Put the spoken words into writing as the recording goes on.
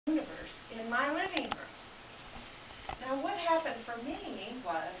dining room. Now what happened for me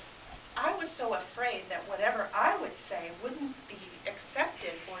was I was so afraid that whatever I would say wouldn't be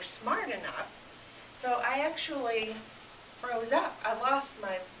accepted or smart enough, so I actually froze up. I lost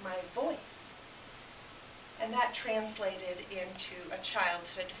my voice. And that translated into a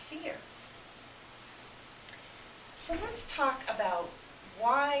childhood fear. So let's talk about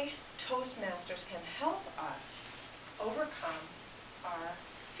why Toastmasters can help us overcome our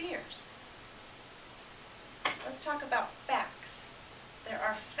fears. Let's talk about facts. There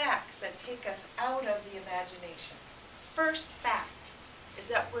are facts that take us out of the imagination. First fact is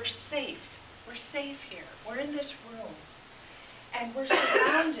that we're safe. We're safe here. We're in this room. And we're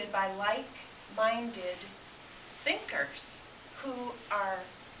surrounded by like-minded thinkers who are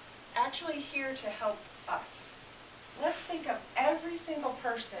actually here to help us. Let's think of every single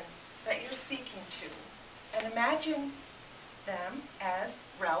person that you're speaking to and imagine them as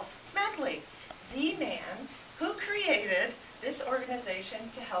Ralph Smedley, the man who created this organization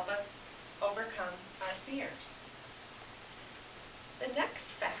to help us overcome our fears. The next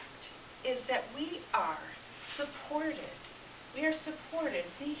fact is that we are supported. We are supported.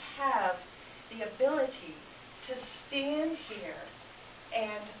 We have the ability to stand here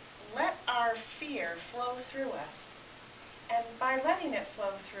and let our fear flow through us. And by letting it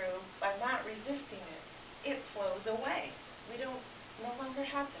flow through, by not resisting it, it flows away. We no longer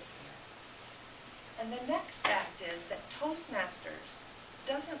have the fear. And the next fact is that Toastmasters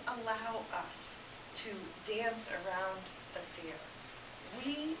doesn't allow us to dance around the fear.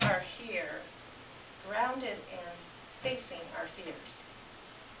 We are here, grounded and facing our fears.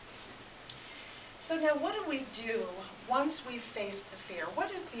 So now what do we do once we've faced the fear?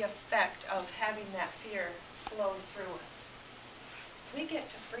 What is the effect of having that fear flow through us? We get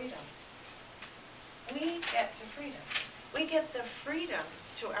to freedom. We get to freedom. We get the freedom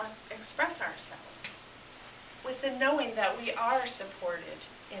to express ourselves with the knowing that we are supported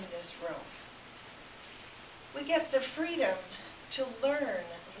in this room. We get the freedom to learn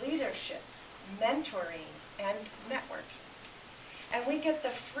leadership, mentoring, and networking. And we get the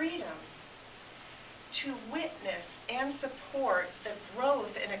freedom to witness and support the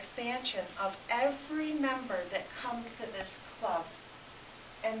growth and expansion of every member that comes to this club.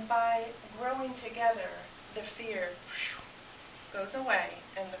 And by growing together, the fear goes away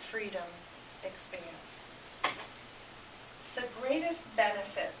and the freedom expands. The greatest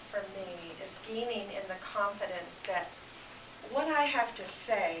benefit for me is gaining in the confidence that what I have to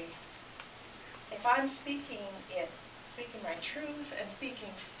say, if I'm speaking my truth and speaking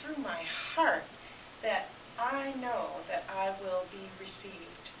through my heart, that I know that I will be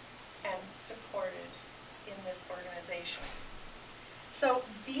received and supported in this organization. So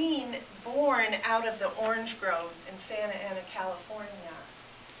being born out of the orange groves in Santa Ana, California,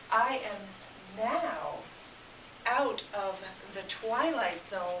 I am now out of the twilight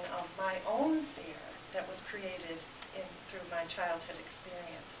zone of my own fear that was created through my childhood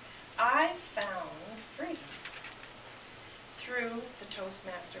experience. I found freedom through the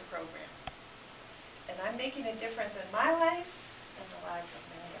Toastmaster program. And I'm making a difference in my life and the lives of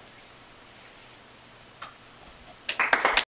many others.